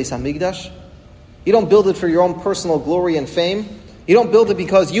build a Beis HaMikdash. You don't build it for your own personal glory and fame. You don't build it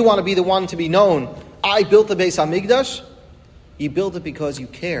because you want to be the one to be known. I built the Beis HaMikdash. You build it because you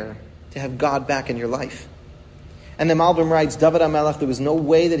care to have God back in your life. And the Malbim writes, David HaMelech, there was no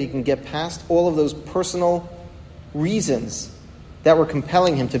way that he can get past all of those personal reasons that were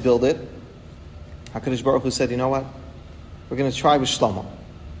compelling him to build it. HaKadosh Baruch Hu said, you know what? We're going to try with Shlomo.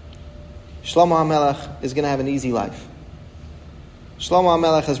 Shlomo HaMelech is going to have an easy life. Shlomo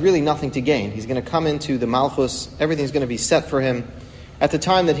HaMelech has really nothing to gain. He's going to come into the Malchus. Everything's going to be set for him. At the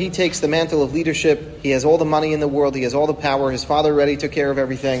time that he takes the mantle of leadership, he has all the money in the world. He has all the power. His father already took care of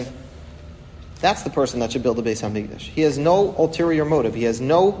everything. That's the person that should build the Beis HaMikdash. He has no ulterior motive. He has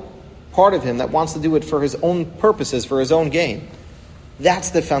no part of him that wants to do it for his own purposes, for his own gain. That's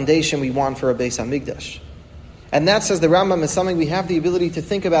the foundation we want for a Beis HaMikdash. And that, says the Rambam, is something we have the ability to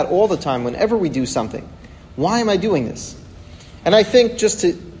think about all the time whenever we do something. Why am I doing this? And I think just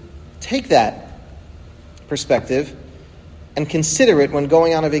to take that perspective and consider it when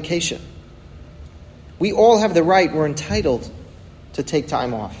going on a vacation. We all have the right, we're entitled to take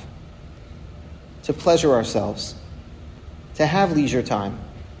time off, to pleasure ourselves, to have leisure time.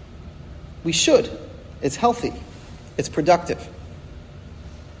 We should. It's healthy. It's productive.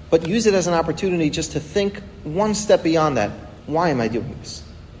 But use it as an opportunity just to think one step beyond that. Why am I doing this?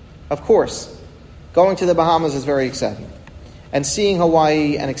 Of course, going to the Bahamas is very exciting. And seeing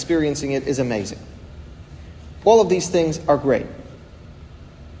Hawaii and experiencing it is amazing. All of these things are great.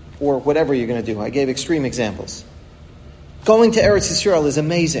 Or whatever you're going to do. I gave extreme examples. Going to Eretz Yisrael is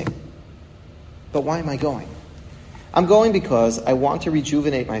amazing. But why am I going? I'm going because I want to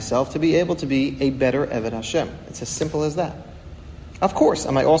rejuvenate myself to be able to be a better Eved Hashem. It's as simple as that. Of course,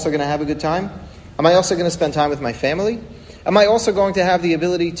 am I also going to have a good time? Am I also going to spend time with my family? Am I also going to have the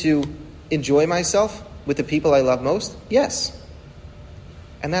ability to enjoy myself with the people I love most? Yes.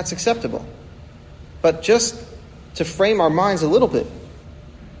 And that's acceptable. But just to frame our minds a little bit,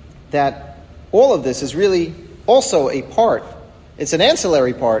 that all of this is really also a part, it's an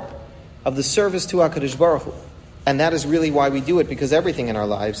ancillary part of the service to HaKadosh Baruch Hu. And that is really why we do it, because everything in our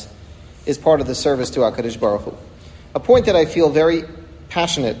lives is part of the service to HaKadosh Baruch Hu. A point that I feel very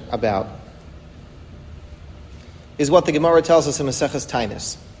passionate about is what the Gemara tells us in Maseches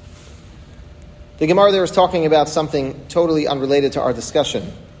Tainis. The Gemara there is talking about something totally unrelated to our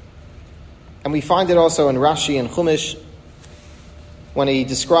discussion. And we find it also in Rashi and Chumash when he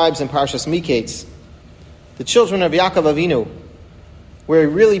describes in Parshas Miketz the children of Yaakov Avinu were a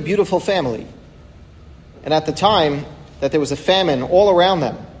really beautiful family. And at the time that there was a famine all around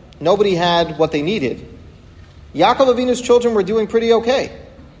them, nobody had what they needed. Yaakov Avinu's children were doing pretty okay.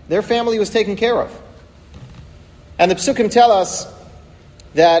 Their family was taken care of. And the Psukim tell us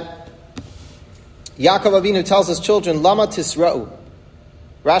that Yaakov Avinu tells his children, Lama Tisra'u.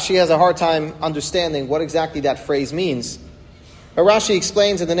 Rashi has a hard time understanding what exactly that phrase means. But Rashi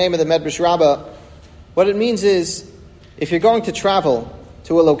explains in the name of the Medrash Rabbah, what it means is, if you're going to travel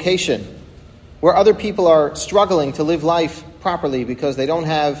to a location where other people are struggling to live life properly because they don't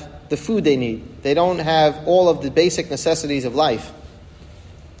have the food they need, they don't have all of the basic necessities of life,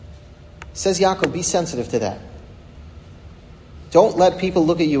 says Yaakov, be sensitive to that. Don't let people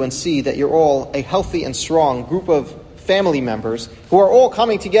look at you and see that you're all a healthy and strong group of family members who are all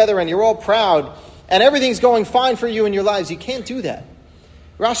coming together and you're all proud and everything's going fine for you in your lives. You can't do that.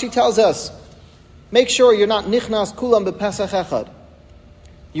 Rashi tells us, make sure you're not nichnas kulam bepesach echad.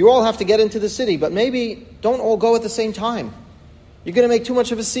 You all have to get into the city, but maybe don't all go at the same time. You're going to make too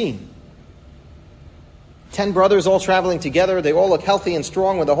much of a scene. 10 brothers all traveling together. They all look healthy and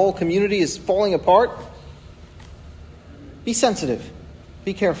strong when the whole community is falling apart. Be sensitive.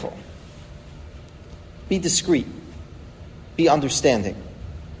 Be careful. Be discreet. Be understanding.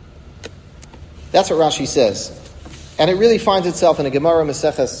 That's what Rashi says. And it really finds itself in a Gemara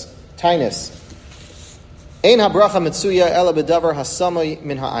Maseches Tainis. Ein habracha mitzuya ela bedavar hasamay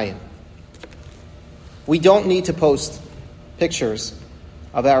min ha'ayin. We don't need to post pictures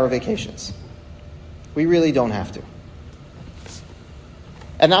of our vacations. We really don't have to.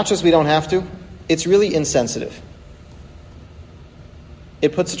 And not just we don't have to, it's really insensitive.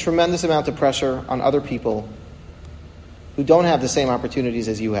 It puts a tremendous amount of pressure on other people who don't have the same opportunities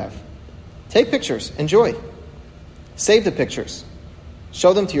as you have. Take pictures. Enjoy. Save the pictures.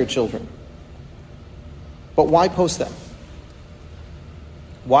 Show them to your children. But why post them?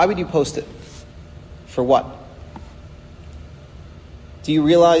 Why would you post it? For what? Do you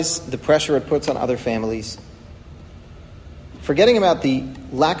realize the pressure it puts on other families? Forgetting about the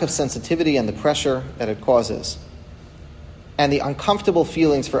lack of sensitivity and the pressure that it causes, and the uncomfortable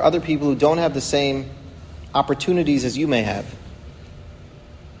feelings for other people who don't have the same opportunities as you may have.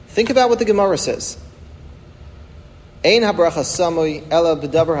 Think about what the Gemara says. Ein habracha samoi ela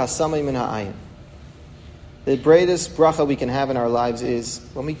b'davar hasamoi min ha'ayin. The greatest bracha we can have in our lives is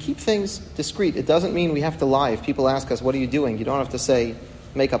when we keep things discreet. It doesn't mean we have to lie. If people ask us, what are you doing? You don't have to say,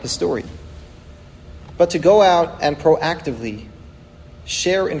 make up a story. But to go out and proactively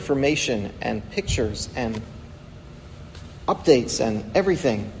share information and pictures and updates and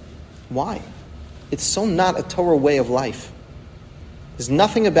everything. Why? It's so not a Torah way of life. There's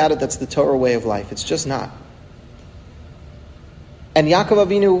nothing about it that's the Torah way of life. It's just not. And Yaakov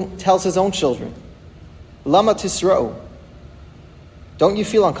Avinu tells his own children, Lama Tisra'u. Don't you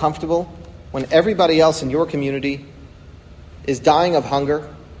feel uncomfortable when everybody else in your community is dying of hunger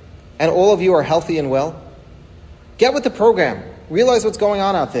and all of you are healthy and well? Get with the program. Realize what's going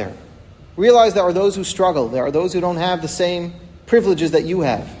on out there. Realize there are those who struggle. There are those who don't have the same privileges that you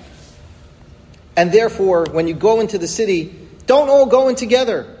have. And therefore, when you go into the city, don't all go in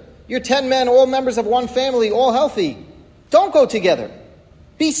together. You're 10 men, all members of one family, all healthy. Don't go together.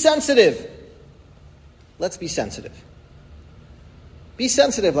 Be sensitive. Let's be sensitive. Be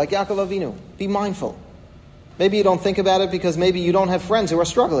sensitive like Yaakov Avinu. Be mindful. Maybe you don't think about it because maybe you don't have friends who are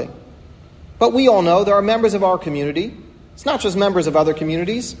struggling. But we all know there are members of our community. It's not just members of other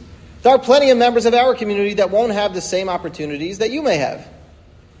communities. There are plenty of members of our community that won't have the same opportunities that you may have.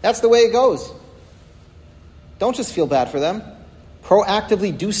 That's the way it goes. Don't just feel bad for them.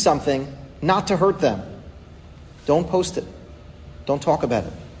 Proactively do something not to hurt them. Don't post it. Don't talk about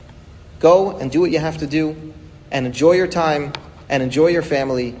it. Go and do what you have to do and enjoy your time and enjoy your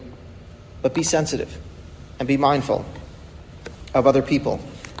family, but be sensitive and be mindful of other people.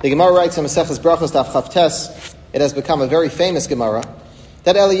 The Gemara writes in Maseches Brachos Daf Chavtes, it has become a very famous Gemara,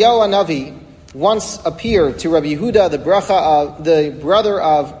 that Eliyahu Hanavi once appeared to Rabbi Yehuda, the brother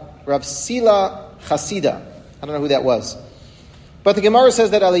of Rav Sila Chasida. I don't know who that was. But the Gemara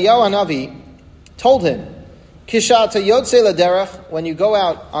says that Eliyahu Hanavi told him, Kishata Yotze Laderech, when you go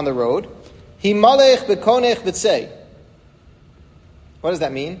out on the road, Himalech bekonech b'tzei. What does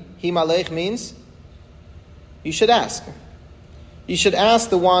that mean? Himalech means you should ask. You should ask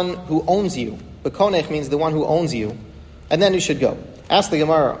the one who owns you. Bekonech means the one who owns you. And then you should go. Ask the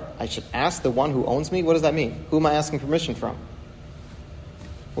Gemara, I should ask the one who owns me? What does that mean? Who am I asking permission from?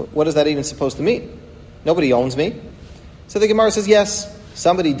 What is that even supposed to mean? Nobody owns me. So the Gemara says, yes,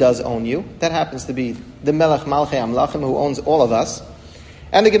 somebody does own you. That happens to be the Melech Malchei Amlachim who owns all of us.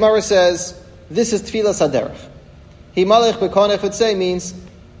 And the Gemara says, this is Tfilas Haderech. Himalech bekonech v'tzei means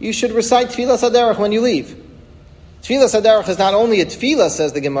you should recite Tfilas Haderech when you leave. Tfilas Haderech is not only a tefillah,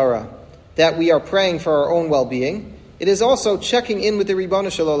 says the Gemara, that we are praying for our own well-being. It is also checking in with the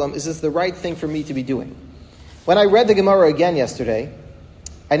Ribono Shel Olam. Is this the right thing for me to be doing? When I read the Gemara again yesterday,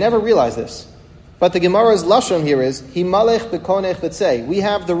 I never realized this. But the Gemara's lashon here is Himalech bekonech v'tzei. We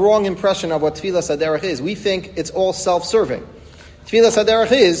have the wrong impression of what Tfilas Haderech is. We think it's all self-serving. Tfilas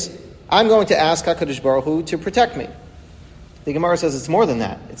Haderech is, I'm going to ask HaKadosh Baruch Hu to protect me. The Gemara says it's more than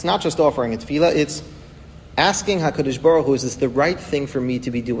that. It's not just offering a tefillah, it's asking HaKadosh Baruch Hu, is this the right thing for me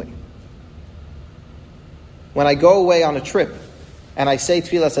to be doing? When I go away on a trip and I say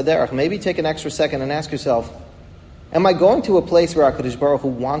Tfilas Haderech, maybe take an extra second and ask yourself, am I going to a place where HaKadosh Baruch Hu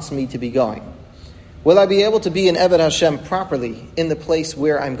wants me to be going? Will I be able to be an Eved Hashem properly in the place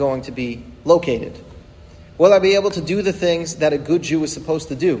where I'm going to be located? Will I be able to do the things that a good Jew is supposed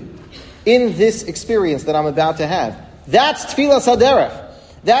to do in this experience that I'm about to have? That's Tfilas Haderech.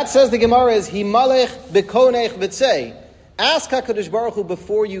 That, says the Gemara, is Himalech bekonech v'tzei. Ask HaKadosh Baruch Hu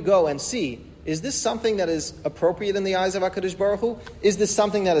before you go and see, is this something that is appropriate in the eyes of HaKadosh Baruch Hu? Is this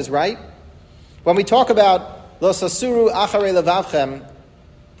something that is right? When we talk about Lo sasuru acharei levavchem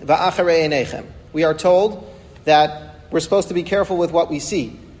va'acharei einechem, we are told that we're supposed to be careful with what we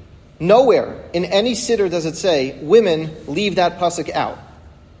see. Nowhere in any siddur does it say women leave that pasuk out.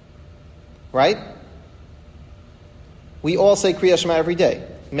 Right? We all say Kriya Shema every day,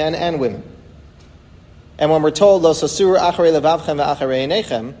 men and women. And when we're told Lo sasur acharei levavchem va'acharei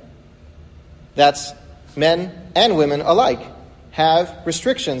einechem, that's men and women alike have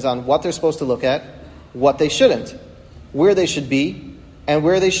restrictions on what they're supposed to look at, what they shouldn't, where they should be, and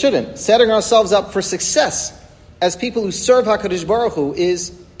where they shouldn't. Setting ourselves up for success as people who serve HaKadosh Baruch Hu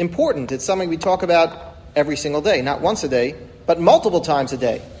is important. It's something we talk about every single day, not once a day, but multiple times a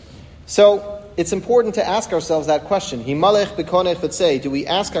day. So it's important to ask ourselves that question. Himalech bekonech v'tzei. Do we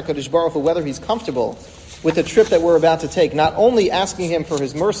ask HaKadosh Baruch Hu whether he's comfortable with the trip that we're about to take? Not only asking him for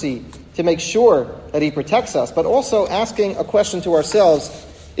his mercy to make sure that he protects us, but also asking a question to ourselves,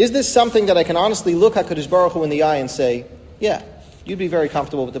 is this something that I can honestly look HaKadosh Baruch Hu in the eye and say, yeah, you'd be very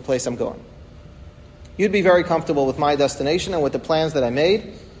comfortable with the place I'm going. You'd be very comfortable with my destination and with the plans that I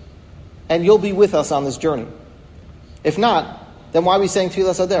made, and you'll be with us on this journey. If not, then why are we saying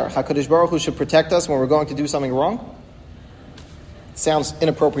Tfilas Haderech? HaKadosh Baruch Hu should protect us when we're going to do something wrong? It sounds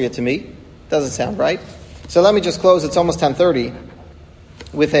inappropriate to me. Doesn't sound right. So let me just close, it's almost 10:30,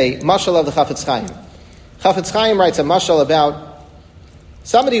 with a mashal of the Chafetz Chaim. Chafetz Chaim writes a mashal about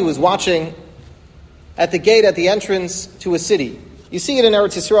somebody who was watching at the gate at the entrance to a city. You see it in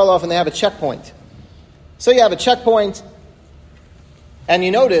Eretz Yisrael often, they have a checkpoint. So you have a checkpoint, and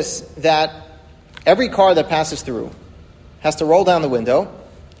you notice that every car that passes through has to roll down the window,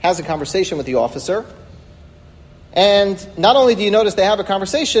 has a conversation with the officer, and not only do you notice they have a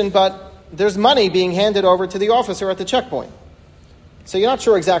conversation, but there's money being handed over to the officer at the checkpoint. So you're not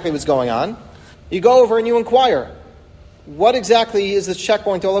sure exactly what's going on. You go over and you inquire, what exactly is this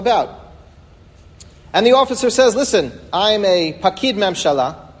checkpoint all about? And the officer says, listen, I'm a pakid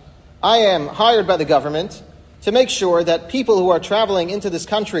memshala. I am hired by the government to make sure that people who are traveling into this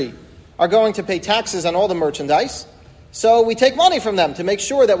country are going to pay taxes on all the merchandise. So we take money from them to make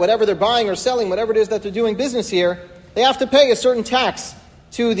sure that whatever they're buying or selling, whatever it is that they're doing business here, they have to pay a certain tax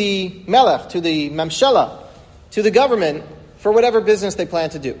to the melech, to the memshala, to the government for whatever business they plan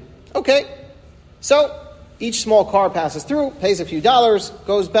to do. Okay, so each small car passes through, pays a few dollars,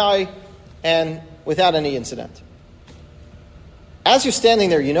 goes by, and without any incident. As you're standing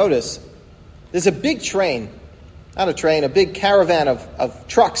there, you notice there's a big train, not a train, a big caravan of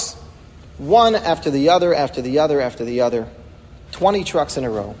trucks, one after the other, after the other, after the other, 20 trucks in a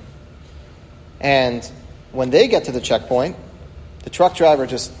row. And when they get to the checkpoint, the truck driver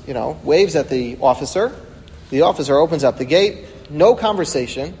just, waves at the officer. The officer opens up the gate, no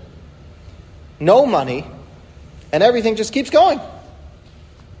conversation, no money, and everything just keeps going.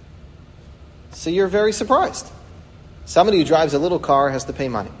 So you're very surprised. Somebody who drives a little car has to pay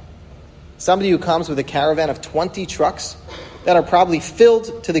money. Somebody who comes with a caravan of 20 trucks that are probably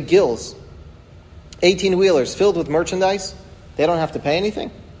filled to the gills, 18-wheelers filled with merchandise, they don't have to pay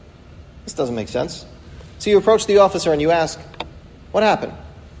anything? This doesn't make sense. So you approach the officer and you ask, what happened?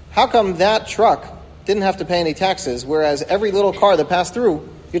 How come that truck didn't have to pay any taxes, whereas every little car that passed through,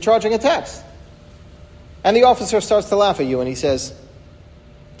 you're charging a tax? And the officer starts to laugh at you and he says,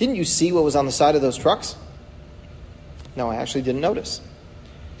 didn't you see what was on the side of those trucks? No, I actually didn't notice.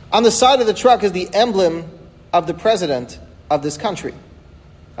 On the side of the truck is the emblem of the president of this country,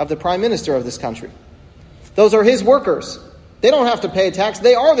 of the prime minister of this country. Those are his workers. They don't have to pay a tax.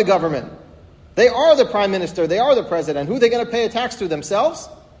 They are the government. They are the prime minister. They are the president. Who are they going to pay a tax to? Themselves?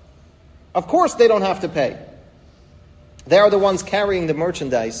 Of course they don't have to pay. They are the ones carrying the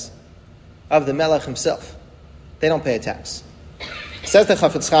merchandise of the Melech himself. They don't pay a tax. Says the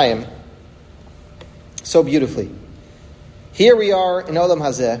Chafetz Chaim so beautifully. Here we are in Olam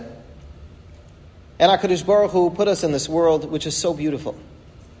Hazeh, and HaKadosh Baruch Hu put us in this world which is so beautiful.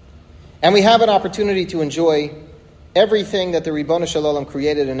 And we have an opportunity to enjoy everything that the Ribono Shel Olam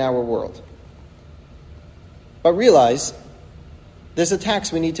created in our world. But realize there's a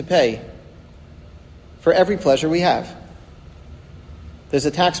tax we need to pay for every pleasure we have. There's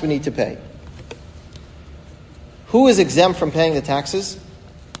a tax we need to pay. Who is exempt from paying the taxes?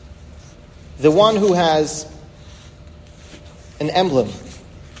 The one who has an emblem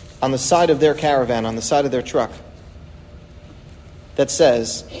on the side of their caravan, on the side of their truck, that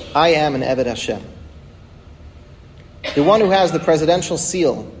says, I am an Eved Hashem. The one who has the presidential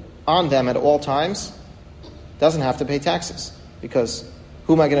seal on them at all times doesn't have to pay taxes, because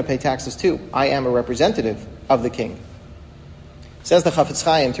who am I going to pay taxes to? I am a representative of the king. Says the Chafetz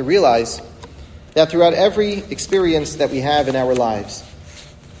Chaim, to realize that throughout every experience that we have in our lives,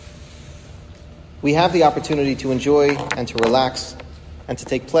 we have the opportunity to enjoy and to relax and to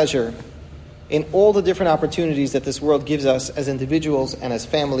take pleasure in all the different opportunities that this world gives us as individuals and as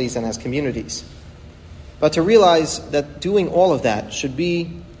families and as communities. But to realize that doing all of that should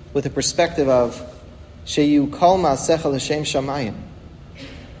be with a perspective of Sheyu kol ma'asecha l'shem shamayim.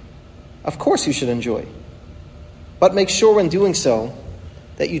 Of course you should enjoy. But make sure when doing so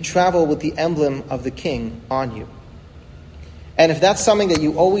that you travel with the emblem of the king on you. And if that's something that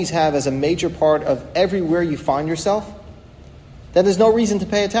you always have as a major part of everywhere you find yourself, then there's no reason to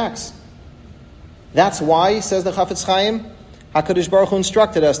pay a tax. That's why, says the Chafetz Chaim, HaKadosh Baruch Hu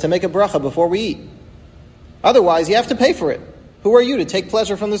instructed us to make a bracha before we eat. Otherwise, you have to pay for it. Who are you to take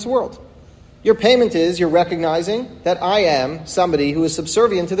pleasure from this world? Your payment is you're recognizing that I am somebody who is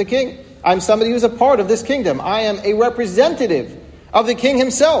subservient to the king. I'm somebody who's a part of this kingdom. I am a representative of the king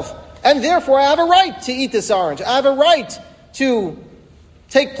himself. And therefore, I have a right to eat this orange. I have a right to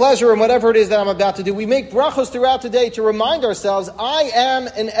take pleasure in whatever it is that I'm about to do. We make brachos throughout the day to remind ourselves, I am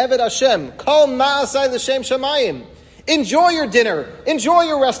an Eved Hashem. Kol ma'asai l'shem shamayim. Enjoy your dinner. Enjoy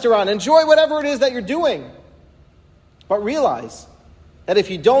your restaurant. Enjoy whatever it is that you're doing. But realize that if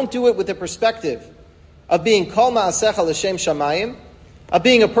you don't do it with the perspective of being kol ma'asecha l'shem shamayim, of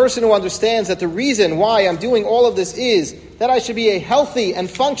being a person who understands that the reason why I'm doing all of this is that I should be a healthy and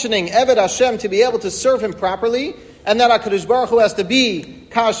functioning Eved Hashem to be able to serve him properly, and that HaKadosh Baruch Hu has to be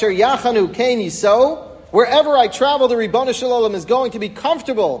kasher yachanu kein yiso. Wherever I travel, the Ribono Shel Olam is going to be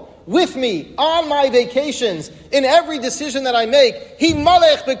comfortable with me on my vacations, in every decision that I make. He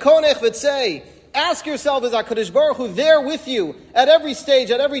malech bekonech v'tzei. Ask yourself, is HaKadosh Baruch Hu there with you at every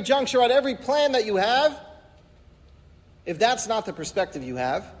stage, at every juncture, at every plan that you have? If that's not the perspective you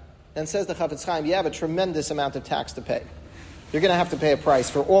have, then says the Chafetz Chaim, you have a tremendous amount of tax to pay. You're going to have to pay a price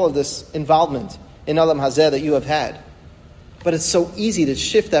for all of this involvement in Olam Hazeh that you have had. But it's so easy to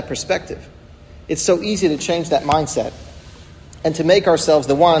shift that perspective. It's so easy to change that mindset and to make ourselves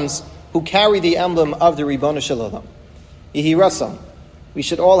the ones who carry the emblem of the Ribono Shel Olam. Yehi Ratzon. We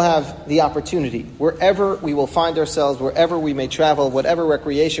should all have the opportunity, wherever we will find ourselves, wherever we may travel, whatever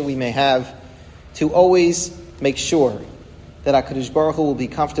recreation we may have, to always make sure that HaKadosh Baruch Hu will be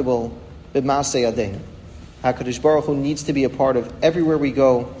comfortable b'maaseh yadeinu. HaKadosh Baruch Hu needs to be a part of everywhere we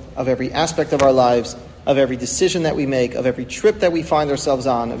go, of every aspect of our lives, of every decision that we make, of every trip that we find ourselves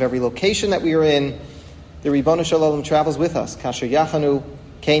on, of every location that we are in. The Ribono Shel Olam travels with us. Kasher Yachanu,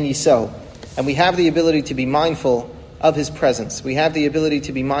 Kain Yiso. And we have the ability to be mindful of His presence. We have the ability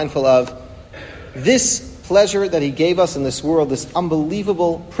to be mindful of this pleasure that He gave us in this world, this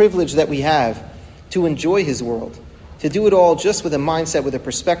unbelievable privilege that we have to enjoy His world, to do it all just with a mindset, with a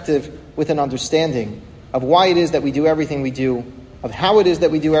perspective, with an understanding of why it is that we do everything we do, of how it is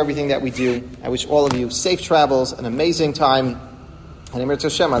that we do everything that we do. I wish all of you safe travels, an amazing time, and Emir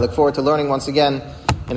Hashem, I look forward to learning once again